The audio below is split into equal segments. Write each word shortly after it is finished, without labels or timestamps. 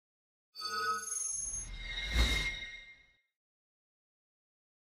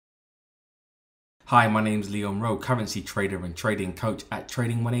Hi, my name is Leon Rowe, currency trader and trading coach at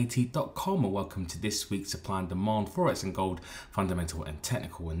trading180.com, and welcome to this week's supply and demand Forex and gold fundamental and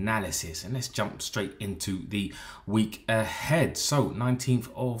technical analysis. And let's jump straight into the week ahead. So 19th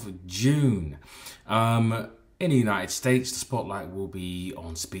of June. In the United States, the spotlight will be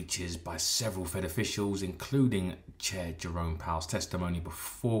on speeches by several Fed officials, including Chair Jerome Powell's testimony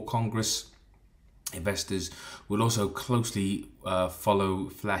before Congress. Investors will also closely follow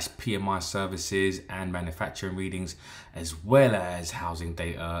flash PMI services and manufacturing readings, as well as housing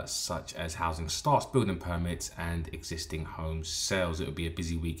data such as housing starts, building permits, and existing home sales. It will be a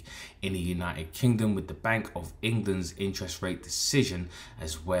busy week in the United Kingdom with the Bank of England's interest rate decision,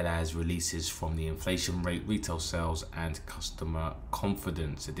 as well as releases from the inflation rate, retail sales, and customer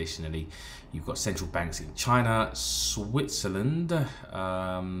confidence. Additionally, you've got central banks in China, Switzerland,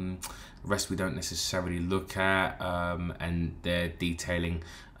 rest we don't necessarily look at, and they're detailing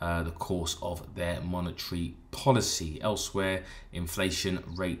the course of their monetary policy. Elsewhere, inflation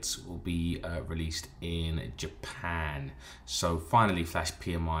rates will be released in Japan. So finally, flash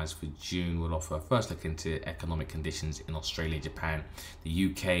PMIs for June will offer a first look into economic conditions in Australia, Japan,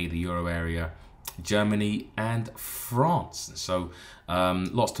 the UK, the Euro area, Germany, and France. So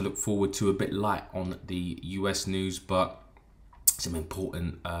lots to look forward to. A bit light on the US news, but some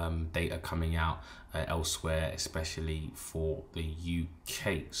important data coming out elsewhere, especially for the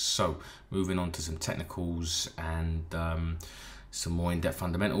UK. So moving on to some technicals and some more in-depth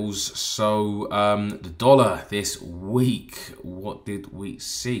fundamentals. So the dollar this week, what did we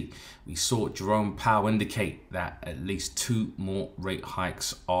see? We saw Jerome Powell indicate that at least 2 more rate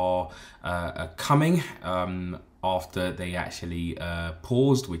hikes are coming after they actually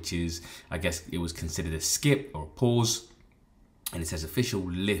paused, which is, I guess it was considered a skip or a pause. And it says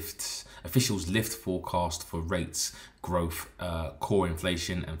officials lift forecast for rates growth, core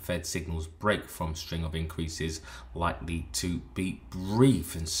inflation, and Fed signals break from string of increases likely to be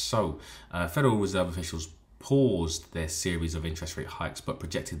brief. And so Federal Reserve officials paused their series of interest rate hikes, but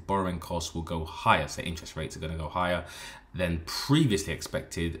projected borrowing costs will go higher. So interest rates are going to go higher than previously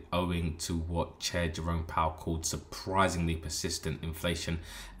expected, owing to what Chair Jerome Powell called surprisingly persistent inflation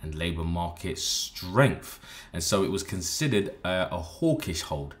and labor market strength. And so it was considered a hawkish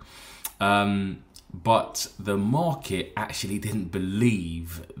hold. But the market actually didn't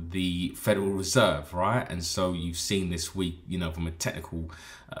believe the Federal Reserve, right? And so you've seen this week, from a technical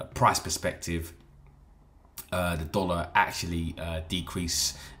price perspective, the dollar actually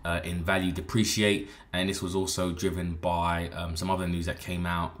decrease in value, depreciate, and this was also driven by some other news that came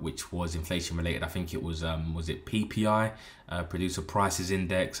out, which was inflation related. I think it was it PPI, producer prices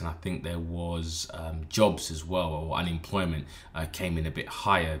index, and I think there was jobs as well, or unemployment came in a bit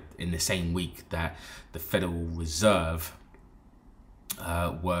higher in the same week that the Federal Reserve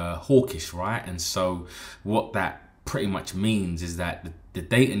were hawkish, right? And so what that pretty much means is that the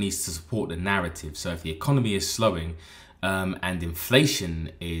data needs to support the narrative. So if the economy is slowing and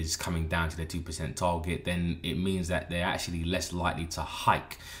inflation is coming down to their 2% target, then it means that they're actually less likely to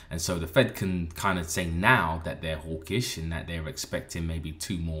hike. And so the Fed can kind of say now that they're hawkish and that they're expecting maybe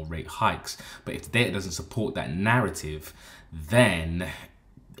 2 more rate hikes. But if the data doesn't support that narrative, then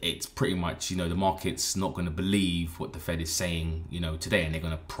it's pretty much, the market's not going to believe what the Fed is saying, today, and they're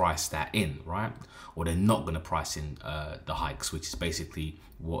going to price that in, right? Or they're not going to price in the hikes, which is basically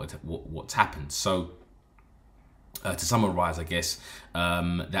what's happened. So to summarize, I guess,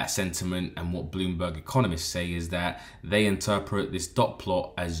 that sentiment and what Bloomberg economists say is that they interpret this dot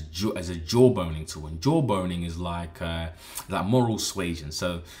plot as a jawboning tool. And jawboning is like moral suasion.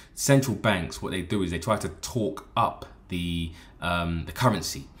 So central banks, what they do is they try to talk up the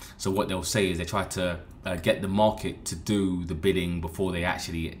currency. So what they'll say is they try to get the market to do the bidding before they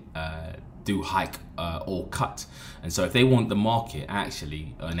actually do hike or cut. And so if they want the market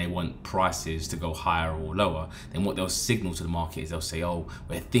actually, and they want prices to go higher or lower, then what they'll signal to the market is they'll say, oh,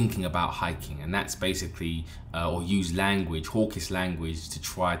 we're thinking about hiking. And that's basically, or use language, hawkish language, to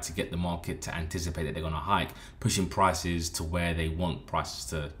try to get the market to anticipate that they're going to hike, pushing prices to where they want prices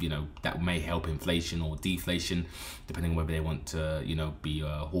to, that may help inflation or deflation, depending on whether they want to, be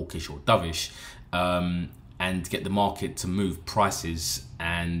hawkish or dovish. And get the market to move prices,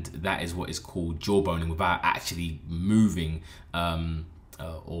 and that is what is called jawboning, without actually moving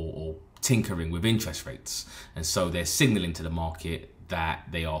or tinkering with interest rates. And so they're signaling to the market that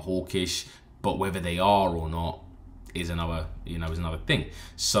they are hawkish, but whether they are or not is another thing.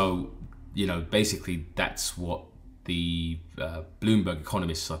 So basically that's what the Bloomberg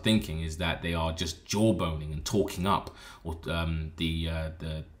economists are thinking, is that they are just jawboning and talking up, or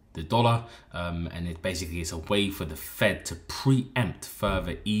the the dollar, and it basically is a way for the Fed to preempt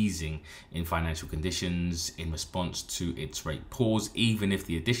further easing in financial conditions in response to its rate pause, even if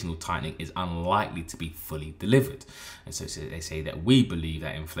the additional tightening is unlikely to be fully delivered. And so they say that we believe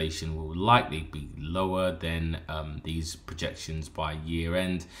that inflation will likely be lower than these projections by year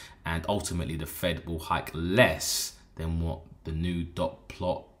end, and ultimately the Fed will hike less than what the new dot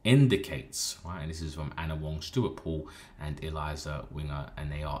plot indicates, right? And this is from Anna Wong, Stuart Paul, and Eliza Winger,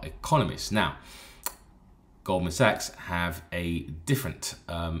 and they are economists. Now, Goldman Sachs have a different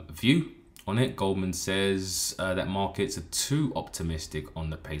view on it. Goldman says that markets are too optimistic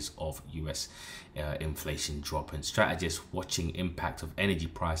on the pace of US inflation drop, and strategists watching impact of energy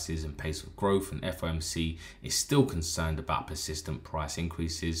prices and pace of growth, and FOMC is still concerned about persistent price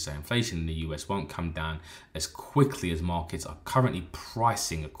increases. So inflation in the US won't come down as quickly as markets are currently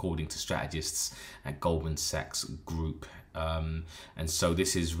pricing, according to strategists at Goldman Sachs Group. And so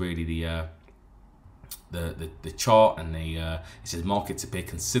this is really the chart, and it says markets appear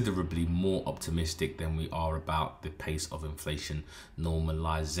considerably more optimistic than we are about the pace of inflation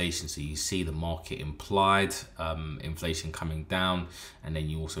normalization. So you see the market implied inflation coming down, and then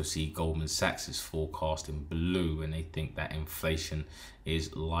you also see Goldman Sachs's forecast in blue, and they think that inflation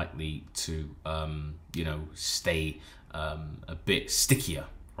is likely to stay a bit stickier,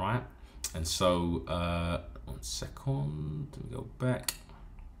 right? And so 1 second, let me go back.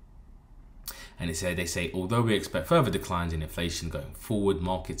 And they say, although we expect further declines in inflation going forward,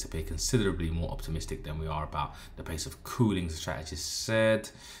 markets appear considerably more optimistic than we are about the pace of cooling, the strategist said.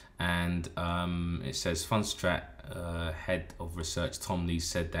 And it says Fundstrat head of research Tom Lee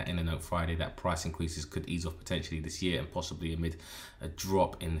said that in a note Friday that price increases could ease off potentially this year, and possibly amid a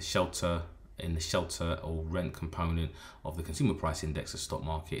drop in the shelter or rent component of the consumer price index. The stock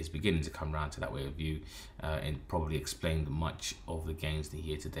market is beginning to come around to that way of view, and probably explained much of the gains the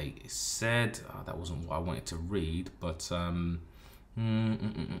year to date. It said that wasn't what I wanted to read, but where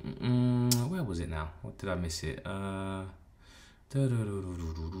was it now? What did I miss it? All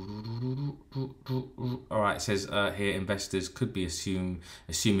right, it says here investors could be assuming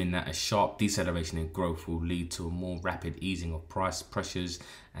that a sharp deceleration in growth will lead to a more rapid easing of price pressures,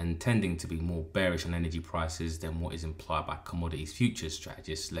 and tending to be more bearish on energy prices than what is implied by commodities futures.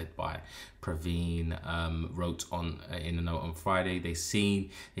 Strategists led by Praveen wrote in a note on Friday they see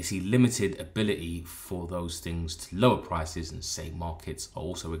limited ability for those things to lower prices, and say markets are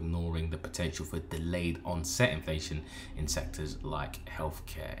also ignoring the potential for delayed onset inflation in sectors like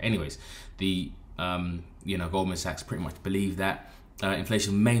healthcare. Anyways, the Goldman Sachs pretty much believe that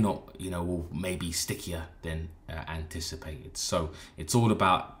inflation may not, will maybe stickier than anticipated. So it's all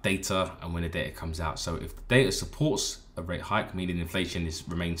about data and when the data comes out. So if the data supports a rate hike, meaning inflation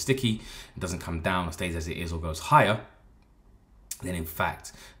remains sticky, it doesn't come down or stays as it is or goes higher, then in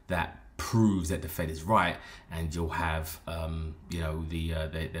fact that proves that the Fed is right, and you'll have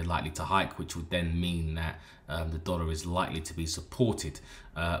they're likely to hike, which would then mean that the dollar is likely to be supported.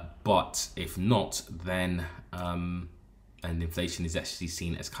 But if not, then and inflation is actually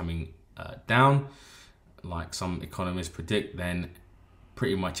seen as coming down, like some economists predict, then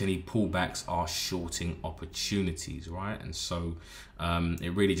pretty much any pullbacks are shorting opportunities, right? And so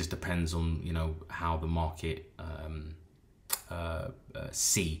it really just depends on how the market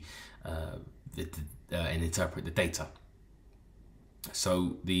see and interpret the data.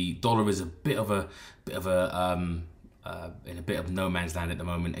 So the dollar is a bit of in a bit of no man's land at the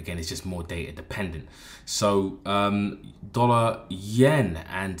moment. Again, it's just more data dependent. So dollar yen,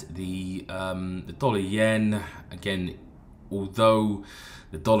 and the dollar yen, again, although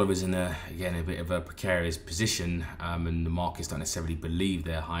the dollar is in a bit of a precarious position, and the markets don't necessarily believe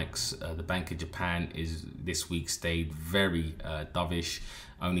their hikes, the Bank of Japan this week stayed very dovish.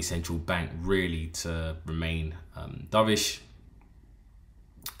 Only central bank really to remain dovish,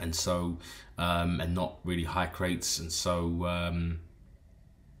 and so and not really hike rates, and so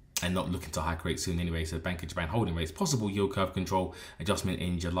and not looking to hike rates soon anyway. So the Bank of Japan holding rates, possible yield curve control adjustment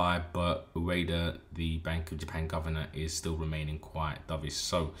in July, but Ueda, the Bank of Japan governor, is still remaining quite dovish.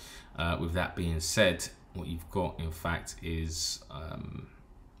 So with that being said, what you've got in fact is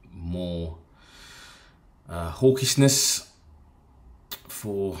more hawkishness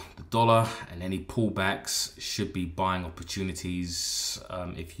for the dollar, and any pullbacks should be buying opportunities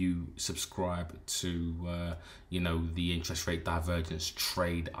if you subscribe to the interest rate divergence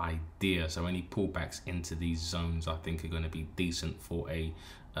trade idea. So any pullbacks into these zones I think are going to be decent for a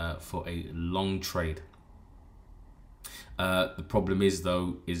long trade. The problem is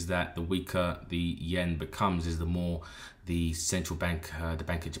that the weaker the yen becomes, is the more the central bank, the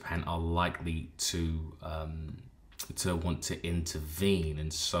Bank of Japan, are likely to to want to intervene.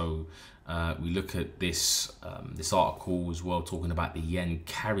 And so we look at this this article as well, talking about the yen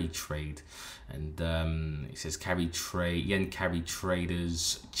carry trade, and it says yen carry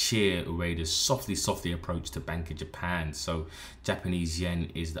traders cheer Ueda's softly approach to Bank of Japan. So Japanese yen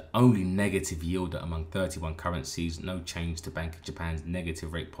is the only negative yielder among 31 currencies. No change to Bank of Japan's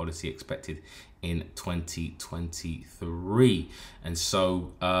negative rate policy expected in 2023. And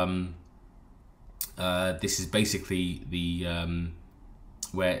so this is basically the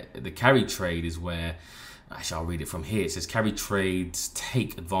where the carry trade is where, actually I'll read it from here. It says carry trades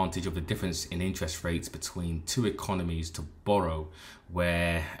take advantage of the difference in interest rates between two economies to borrow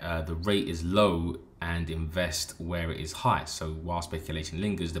where the rate is low and invest where it is high. So while speculation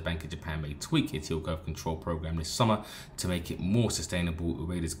lingers, the Bank of Japan may tweak its yield curve control program this summer to make it more sustainable.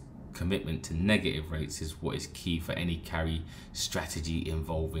 Ueda's commitment to negative rates is what is key for any carry strategy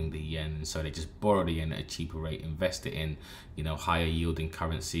involving the yen. And so they just borrow the yen at a cheaper rate, invest it in, you know, higher yielding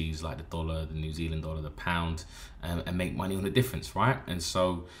currencies like the dollar, the New Zealand dollar, the pound, and make money on the difference, right? And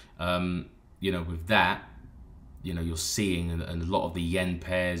so you know, with that, you know, you're seeing a lot of the yen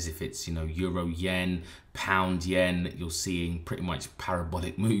pairs, if it's, you know, euro yen, pound yen, you're seeing pretty much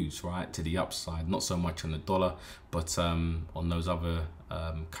parabolic moves, right, to the upside. Not so much on the dollar, but on those other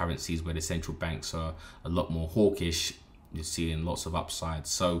currencies where the central banks are a lot more hawkish, you're seeing lots of upside.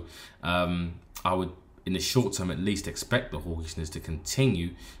 So I would, in the short term at least, expect the hawkishness to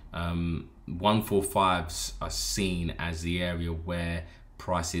continue. 145s are seen as the area where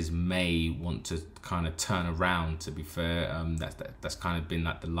prices may want to kind of turn around, to be fair. That's kind of been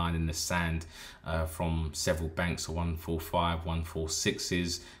like the line in the sand from several banks. So 145,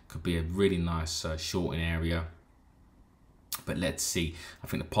 146s could be a really nice shorting area. But let's see. I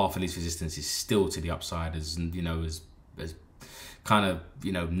think the path of least resistance is still to the upside, as you know, as kind of,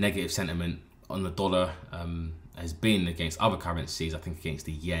 you know, negative sentiment on the dollar has been against other currencies. I think against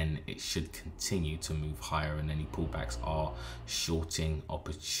the yen, it should continue to move higher, and any pullbacks are shorting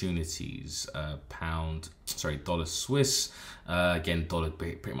opportunities. Dollar Swiss, again, dollar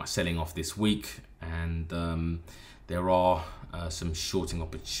pretty much selling off this week, and there are some shorting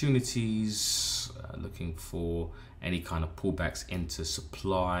opportunities, looking for any kind of pullbacks into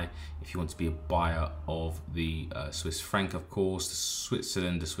supply. If you want to be a buyer of the Swiss franc, of course, the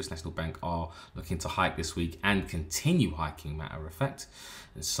Swiss National Bank are looking to hike this week and continue hiking, matter of fact.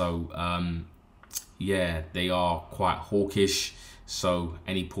 And so, yeah, they are quite hawkish. So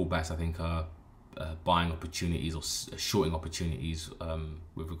any pullbacks, I think, are buying opportunities or shorting opportunities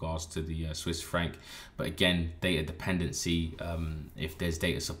with regards to the Swiss franc. But again, data dependency, if there's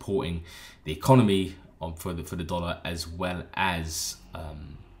data supporting the economy for the dollar, as well as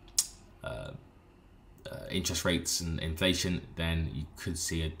interest rates and inflation, then you could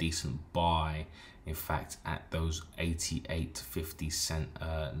see a decent buy, in fact, at those 88.50 cent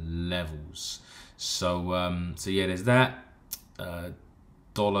levels. So so yeah, there's that.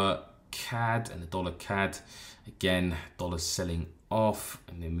 Dollar CAD, and the dollar CAD, again, dollar selling off.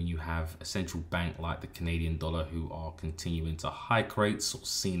 And then when you have a central bank like the Canadian dollar who are continuing to hike rates, or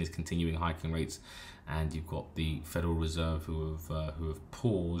seen as continuing hiking rates, and you've got the Federal Reserve who have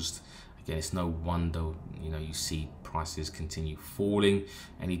paused, again, it's no wonder, you know, you see prices continue falling.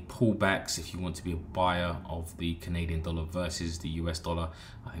 Any pullbacks, if you want to be a buyer of the Canadian dollar versus the US dollar,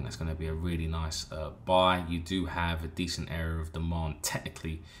 I think that's going to be a really nice buy. You do have a decent area of demand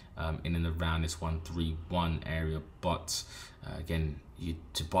technically in and around this 131 area, but again,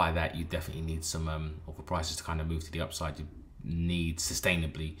 to buy that, you definitely need some of the prices to kind of move to the upside. You need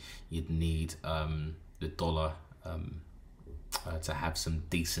sustainably, you'd need the dollar to have some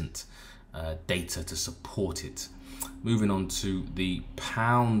decent data to support it. Moving on to the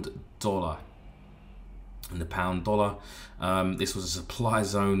pound dollar. And the pound dollar, this was a supply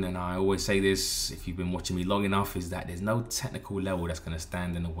zone, and I always say this, if you've been watching me long enough, is that there's no technical level that's going to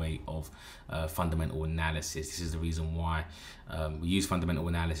stand in the way of fundamental analysis. This is the reason why we use fundamental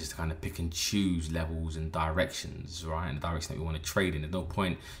analysis to kind of pick and choose levels and directions, right? And the direction that we want to trade in. There's no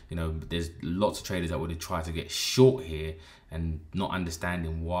point, you know, there's lots of traders that would try to get short here and not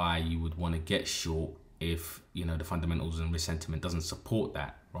understanding why you would want to get short if, you know, the fundamentals and risk sentiment doesn't support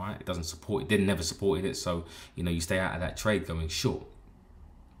that, right? It doesn't support it, never supported it. So, you know, you stay out of that trade going short.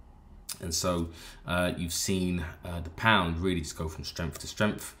 And so you've seen the pound really just go from strength to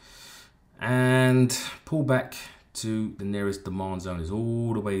strength, and pull back to the nearest demand zone is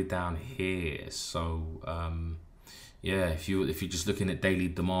all the way down here. So yeah, if you're just looking at daily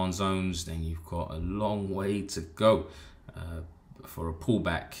demand zones, then you've got a long way to go. a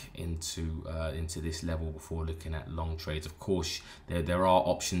pullback into this level before looking at long trades. Of course, there are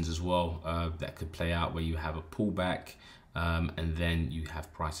options as well that could play out where you have a pullback and then you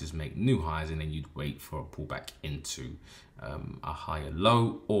have prices make new highs, and then you'd wait for a pullback into a higher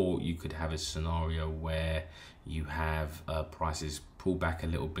low. Or you could have a scenario where you have prices pull back a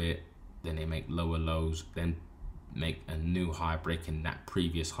little bit, then they make lower lows, then make a new high, breaking that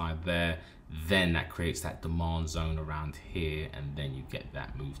previous high there, then that creates that demand zone around here, and then you get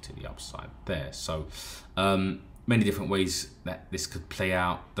that move to the upside there. So many different ways that this could play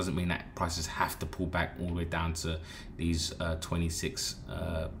out. Doesn't mean that prices have to pull back all the way down to these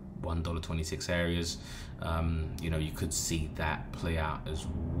 $1.26 areas. You know, you could see that play out as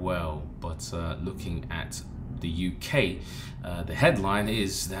well. But looking at the UK, the headline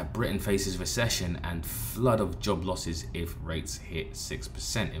is that Britain faces recession and flood of job losses if rates hit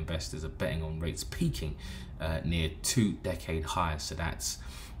 6%. Investors are betting on rates peaking near 2-decade highs. So that's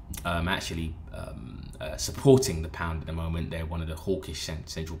actually supporting the pound at the moment. They're one of the hawkish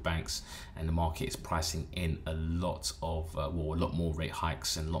central banks, and the market is pricing in a lot of, a lot more rate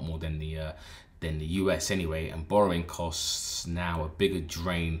hikes, and a lot more than the US anyway. And borrowing costs now a bigger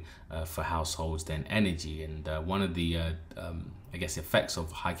drain for households than energy. And one of the I guess effects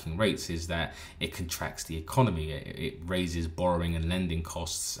of hiking rates is that it contracts the economy. It raises borrowing and lending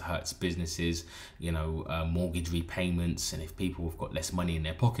costs, hurts businesses, you know, mortgage repayments. And if people have got less money in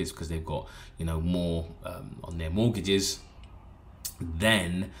their pockets because they've got, you know, more on their mortgages,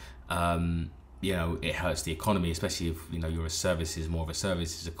 then you know, it hurts the economy, especially if, you know, you're more of a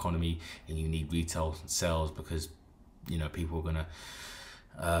services economy, and you need retail sales because, you know, people are gonna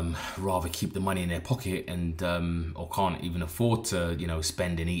rather keep the money in their pocket and or can't even afford to, you know,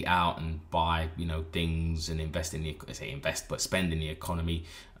 spend and eat out and buy, you know, things and invest in spend in the economy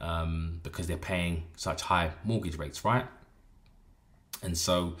because they're paying such high mortgage rates, right? And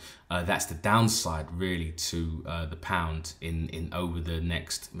so that's the downside really to the pound in over the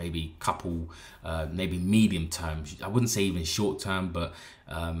next maybe couple, maybe medium term. I wouldn't say even short term, but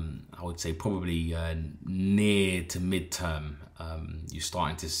I would say probably near to mid-term. You're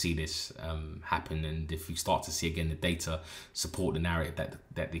starting to see this happen. And if you start to see again the data support the narrative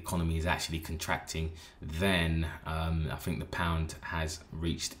that the economy is actually contracting, then I think the pound has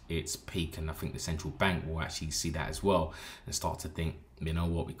reached its peak. And I think the central bank will actually see that as well and start to think, you know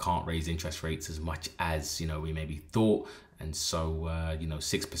what, we can't raise interest rates as much as, you know, we maybe thought. And so, you know,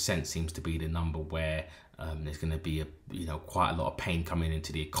 6% seems to be the number where there's going to be quite a lot of pain coming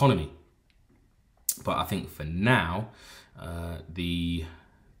into the economy. But I think for now, the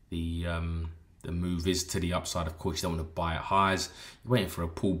move is to the upside. Of course, you don't want to buy at highs. You're waiting for a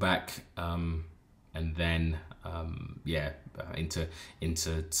pullback, and then into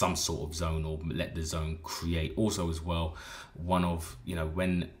some sort of zone, or let the zone create. Also as well, one of, you know,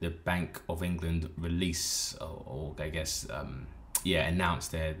 when the Bank of England release or I guess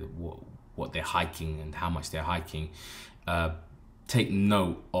announced what they're hiking and how much they're hiking, take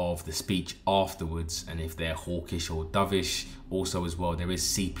note of the speech afterwards, and if they're hawkish or dovish. Also as well, there is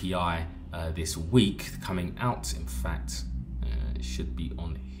CPI this week coming out. In fact, it should be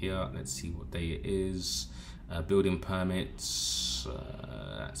on here. Let's see what day it is. Building permits,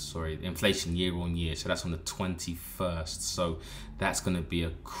 inflation year on year. So that's on the 21st. So that's going to be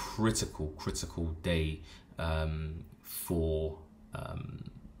a critical day for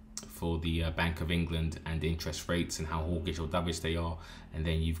the Bank of England and interest rates and how hawkish or dovish they are. And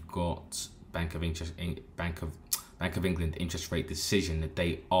then you've got Bank of England interest rate decision the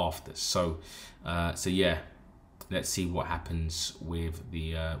day after. So yeah, let's see what happens with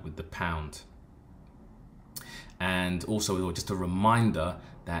the pound. And also just a reminder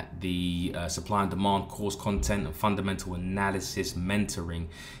that the supply and demand course content and fundamental analysis mentoring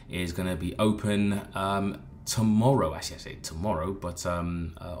is going to be open tomorrow. Actually, I say tomorrow, but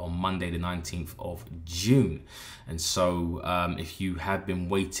on Monday the 19th of June. And so if you have been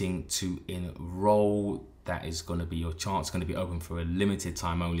waiting to enroll, that is going to be your chance. It's going to be open for a limited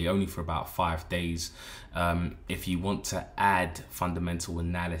time only for about 5 days. If you want to add fundamental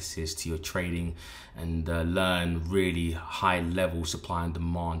analysis to your trading and learn really high level supply and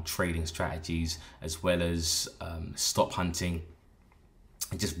demand trading strategies, as well as stop hunting,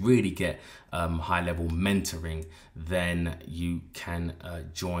 and just really get high level mentoring, then you can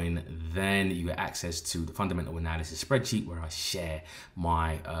join. Then you get access to the fundamental analysis spreadsheet, where I share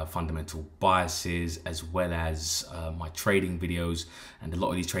my fundamental biases as well as my trading videos. And a lot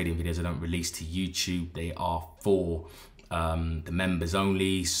of these trading videos I don't release to YouTube. They are for the members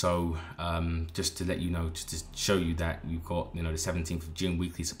only. So just to let you know, just to show you that you've got, you know, the 17th of June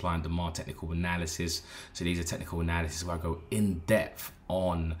weekly supply and demand technical analysis. So these are technical analysis where I go in depth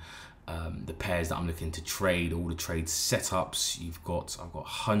on the pairs that I'm looking to trade, all the trade setups. I've got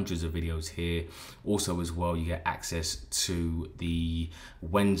hundreds of videos here. Also as well, you get access to the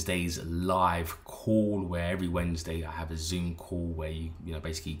Wednesday's live call, where every Wednesday I have a Zoom call where you know,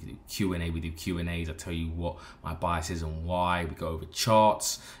 basically do Q&A. We do Q&As. I tell you what my bias is and why. We go over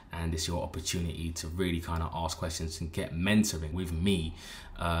charts, and it's your opportunity to really kind of ask questions and get mentoring with me,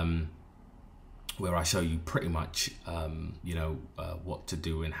 where I show you pretty much, you know, what to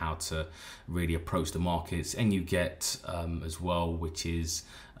do and how to really approach the markets. And you get as well, which is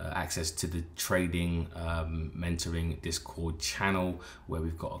access to the trading mentoring Discord channel, where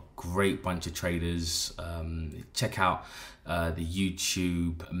we've got a great bunch of traders. Check out the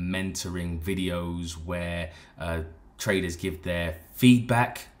YouTube mentoring videos where traders give their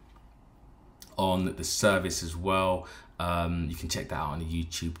feedback on the service as well. You can check that out on the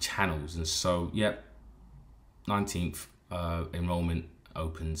YouTube channels. And so, yep, 19th enrollment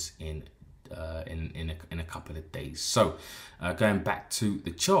opens in a couple of days. So going back to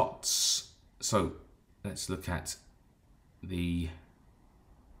the charts, so let's look at the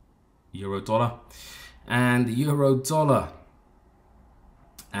euro dollar and the euro dollar.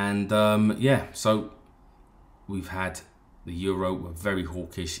 And yeah, so we've had the euro were very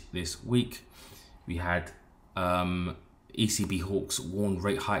hawkish this week. We had ECB hawks warned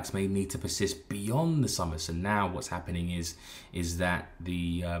rate hikes may need to persist beyond the summer. So now what's happening is that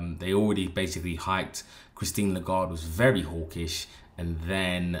they already basically hiked. Christine Lagarde was very hawkish, and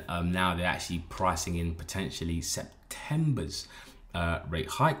then now they're actually pricing in potentially September's rate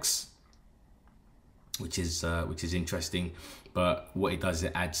hikes, which is interesting. But what it does,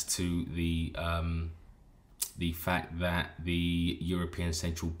 it adds to the fact that the European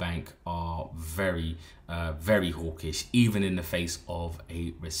Central Bank are very hawkish, even in the face of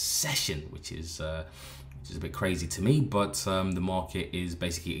a recession, which is a bit crazy to me. But the market is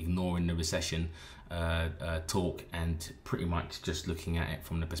basically ignoring the recession talk and pretty much just looking at it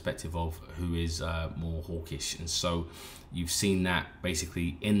from the perspective of who is more hawkish. And so you've seen that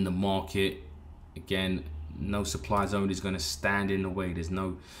basically in the market. Again, no supply zone is going to stand in the way. There's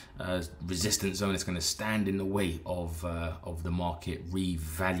no resistance zone that's going to stand in the way of the market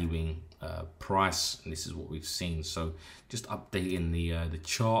revaluing price. And this is what we've seen. So just updating the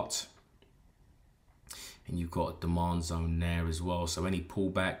chart, and you've got a demand zone there as well. So any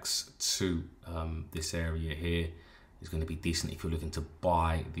pullbacks to this area here is going to be decent if you're looking to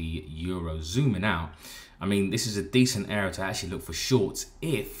buy the euro. Zooming out, I mean, this is a decent area to actually look for shorts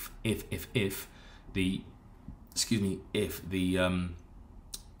if the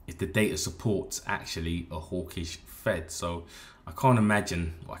data supports actually a hawkish Fed. So I can't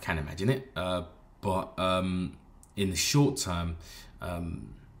imagine, well, I can imagine it, but in the short term,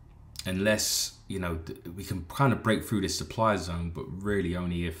 unless, you know, we can kind of break through this supply zone, but really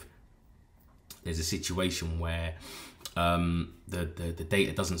only if there's a situation where the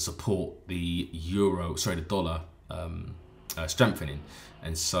data doesn't support the dollar strengthening.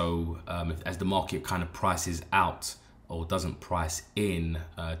 And so as the market kind of prices out or doesn't price in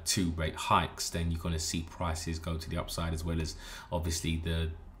 2 rate hikes, then you're going to see prices go to the upside, as well as obviously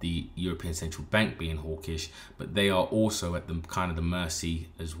the European Central Bank being hawkish. But they are also at the kind of the mercy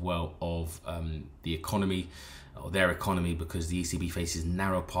as well of the economy, or their economy, because the ECB faces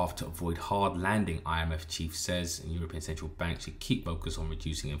narrow path to avoid hard landing, IMF chief says. And European Central Bank should keep focus on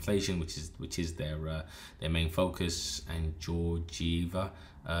reducing inflation, which is their main focus. And Georgieva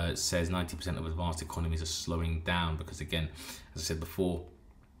says 90% of advanced economies are slowing down, because again, as I said before,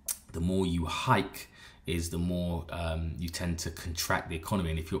 the more you hike is the more you tend to contract the economy.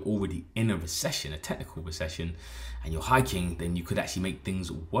 And if you're already in a recession, a technical recession, and you're hiking, then you could actually make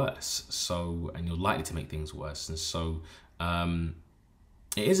things worse. So, and you're likely to make things worse. And so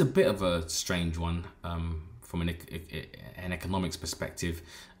it is a bit of a strange one from an economics perspective,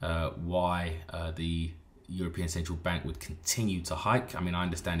 why the European Central Bank would continue to hike. I mean, I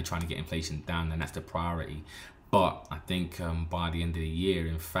understand they're trying to get inflation down, and that's the priority. But I think by the end of the year,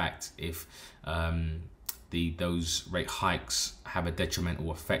 in fact, if those rate hikes have a detrimental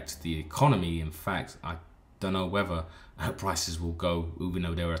effect to the economy, in fact, I don't know whether prices will go, even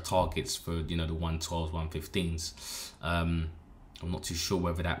though there are targets for, you know, the 112s, 115s. I'm not too sure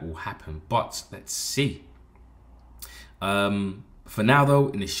whether that will happen, but let's see. For now, though,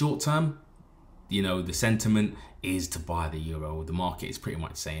 in the short term, you know, the sentiment is to buy the euro. The market is pretty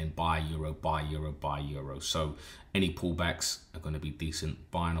much saying buy euro, buy euro, buy euro. So any pullbacks are going to be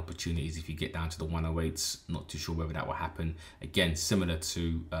decent buying opportunities. If you get down to the 108s, not too sure whether that will happen. Again, similar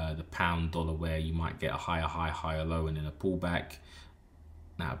to the pound dollar, where you might get a higher high, higher low, and then a pullback.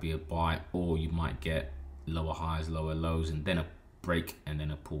 That would be a buy, or you might get lower highs, lower lows, and then a break, and then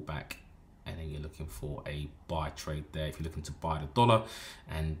a pullback, and then you're looking for a buy trade there. If you're looking to buy the dollar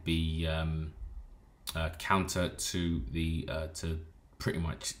and be counter to the to pretty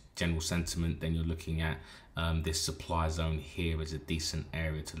much general sentiment, then you're looking at this supply zone here as a decent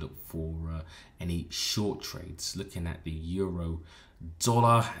area to look for any short trades. Looking at the euro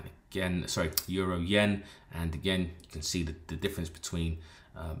dollar, and again, sorry, euro yen, and again, you can see the difference between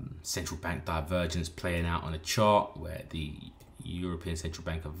central bank divergence playing out on a chart, where the European Central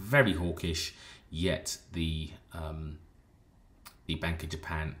Bank are very hawkish, yet the Bank of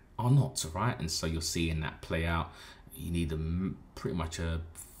Japan are not, right? And so you're seeing that play out. You need pretty much a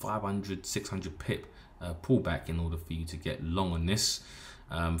 500, 600 pip pullback in order for you to get long on this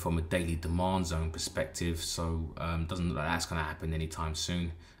from a daily demand zone perspective. So doesn't look like that's going to happen anytime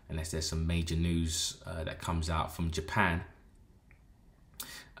soon, unless there's some major news that comes out from Japan.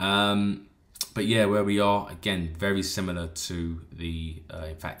 But yeah, where we are, again, very similar to the,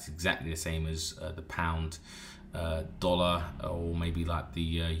 in fact, exactly the same as the pound dollar, or maybe like the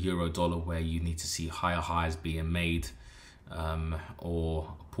euro dollar, where you need to see higher highs being made,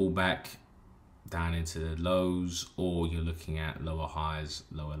 or pullback down into the lows, or you're looking at lower highs,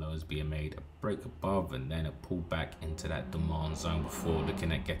 lower lows being made, a break above, and then a pullback into that demand zone before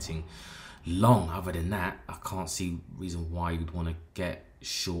looking at getting long. Other than that, I can't see reason why you'd want to get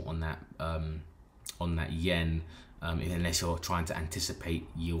short on that yen, unless you're trying to anticipate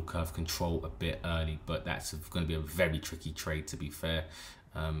yield curve control a bit early, but that's going to be a very tricky trade, to be fair,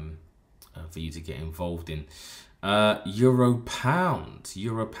 for you to get involved in. Euro pound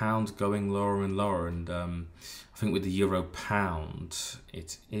going lower and lower, and I think with the euro pound,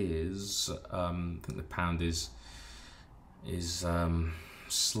 it is I think the pound is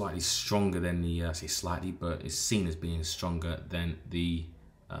slightly stronger than the I say slightly, but it's seen as being stronger than the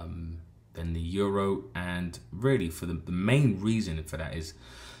euro. And really, for the main reason for that is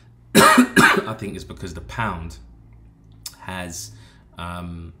I think it's because the pound has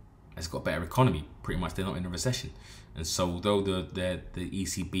got a better economy. Pretty much, they're not in a recession, and so although the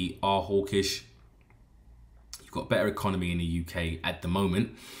ECB are hawkish, you've got better economy in the UK at the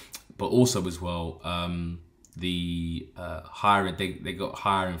moment, but also as well the higher they got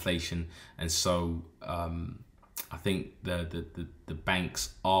higher inflation, and so I think the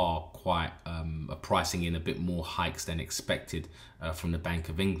banks are quite pricing in a bit more hikes than expected from the Bank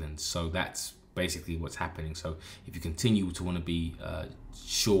of England. So that's basically what's happening. So if you continue to want to be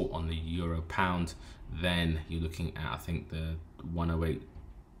short on the euro pound, then you're looking at, I think, the 108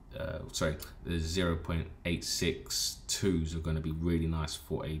 the 0.862s are going to be really nice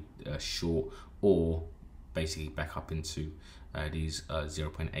for a short, or basically back up into these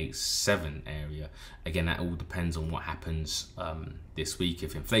 0.87 area. Again, that all depends on what happens this week.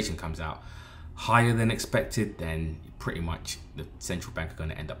 If inflation comes out higher than expected, then pretty much the central bank are going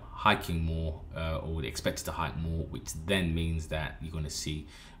to end up hiking more, or expected to hike more, which then means that you're going to see,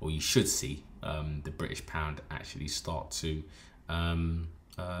 or you should see, the British pound actually start to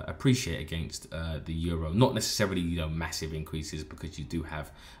appreciate against the euro. Not necessarily, massive increases, because you do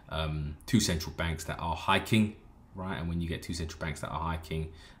have two central banks that are hiking, right? And when you get two central banks that are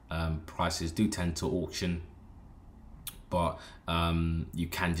hiking, prices do tend to auction, but you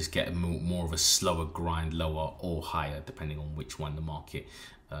can just get more of a slower grind, lower or higher, depending on which one the market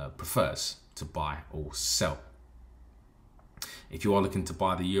prefers to buy or sell. If you are looking to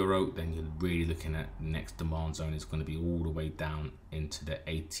buy the euro, then you're really looking at the next demand zone is going to be all the way down into the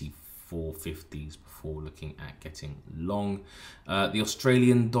 84.50s before looking at getting long. The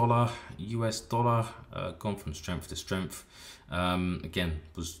Australian dollar, US dollar, gone from strength to strength. Again,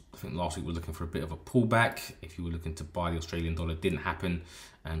 I think last week we were looking for a bit of a pullback. If you were looking to buy the Australian dollar, it didn't happen,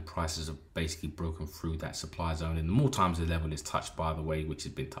 and prices have basically broken through that supply zone. And the more times the level is touched, by the way, which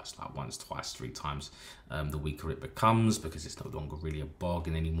has been touched like once, twice, three times, the weaker it becomes, because it's no longer really a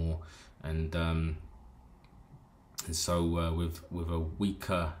bargain anymore. And so with a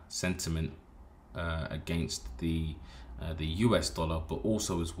weaker sentiment against the US dollar, but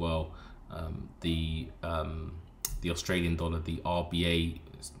also as well the Australian dollar, the RBA,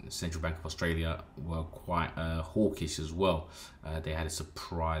 Central Bank of Australia, were quite hawkish as well. They had a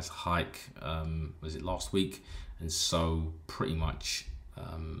surprise hike, was it last week? And so pretty much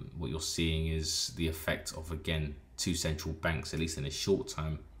what you're seeing is the effect of, again, two central banks, at least in the short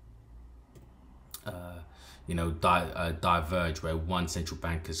term, diverge, where one central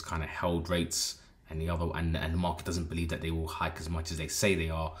bank has kind of held rates and the other, and the market doesn't believe that they will hike as much as they say they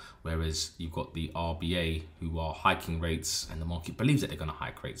are, whereas you've got the RBA who are hiking rates and the market believes that they're going to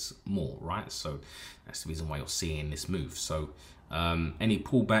hike rates more, right? So that's the reason why you're seeing this move. So any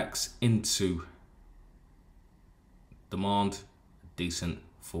pullbacks into demand, decent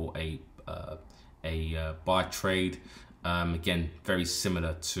for a buy trade. Again, very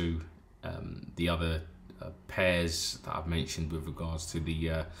similar to the other pairs that I've mentioned with regards to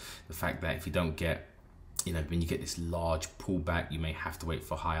the fact that if you don't get, when you get this large pullback, you may have to wait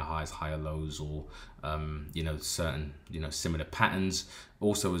for higher highs, higher lows, or certain similar patterns.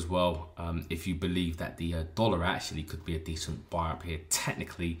 Also as well, if you believe that the dollar actually could be a decent buy up here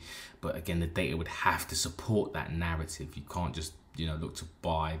technically, but again, the data would have to support that narrative. You can't just look to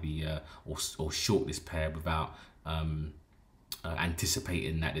buy the or short this pair without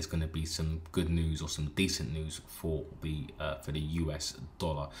anticipating that there's going to be some good news or some decent news for the US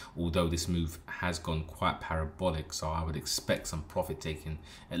dollar. Although this move has gone quite parabolic, so I would expect some profit taking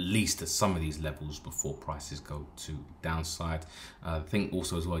at least at some of these levels before prices go to downside. I think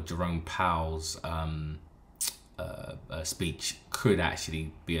also as well, Jerome Powell's speech could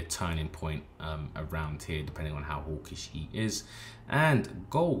actually be a turning point around here, depending on how hawkish he is. And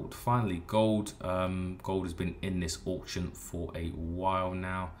gold, finally, gold has been in this auction for a while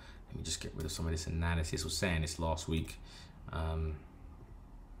now. Let me just get rid of some of this analysis. I was saying this last week, and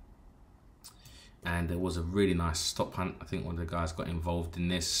there was a really nice stop hunt. I think one of the guys got involved in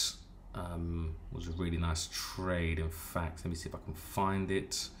this. Was a really nice trade, in fact. Let me see if I can find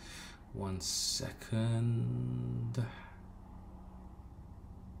it. 1 second.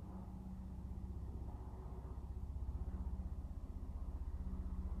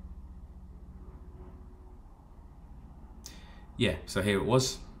 Yeah, so here it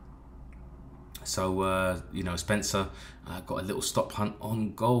was. So Spencer got a little stop hunt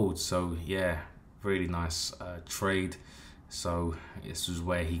on gold. So yeah, really nice trade. So this was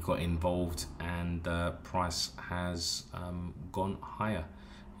where he got involved, and price has gone higher,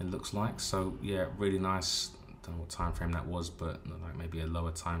 it looks like. So yeah, really nice. Don't know what time frame that was, but like maybe a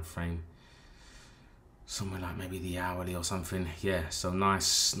lower time frame, somewhere like maybe the hourly or something. Yeah, so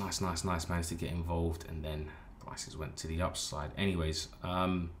nice. Managed to get involved, and then prices went to the upside. Anyways,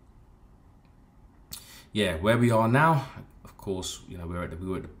 yeah, where we are now, of course, we were at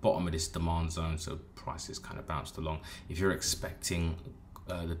the bottom of this demand zone, so prices kind of bounced along. If you're expecting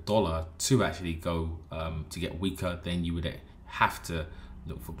the dollar to actually go to get weaker, then you would have to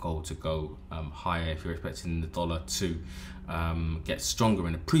look for gold to go higher. If you're expecting the dollar to get stronger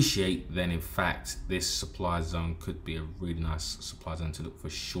and appreciate, then in fact this supply zone could be a really nice supply zone to look for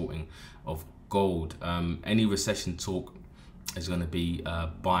shorting of gold. Any recession talk is going to be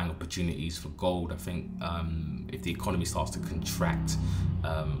buying opportunities for gold. I think if the economy starts to contract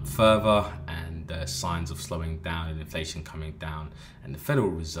further, and signs of slowing down and inflation coming down, and the Federal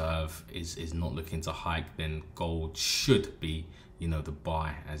Reserve is not looking to hike, then gold should be the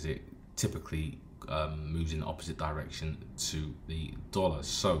buy, as it typically moves in the opposite direction to the dollar.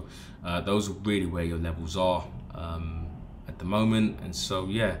 So those are really where your levels are at the moment. And so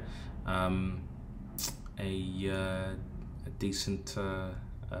yeah, a decent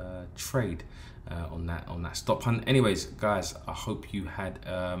trade on that stop hunt. Anyways, guys, I hope you had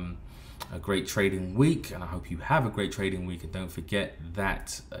a great trading week, and I hope you have a great trading week. And don't forget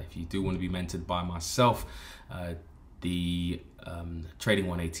that if you do want to be mentored by myself, the Trading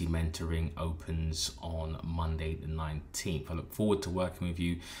 180 mentoring opens on Monday the 19th. I look forward to working with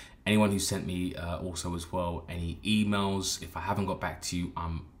you. Anyone who sent me also as well any emails, if I haven't got back to you,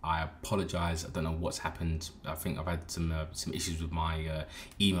 I apologize. I don't know what's happened. I think I've had some issues with my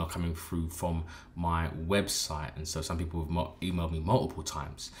email coming through from my website, and so some people have emailed me multiple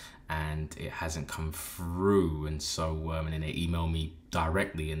times and it hasn't come through, and so and then they email me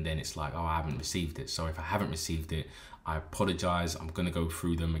directly, and then it's like, oh, I haven't received it. So if I haven't received it, I apologize. I'm going to go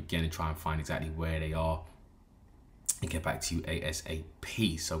through them again and try and find exactly where they are and get back to you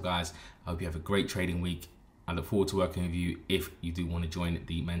ASAP. So guys, I hope you have a great trading week. I look forward to working with you. If you do want to join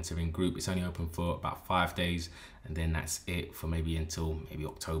the mentoring group, it's only open for about 5 days, and then that's it for maybe until maybe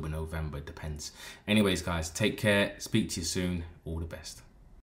October, November, it depends. Anyways, guys, take care. Speak to you soon. All the best.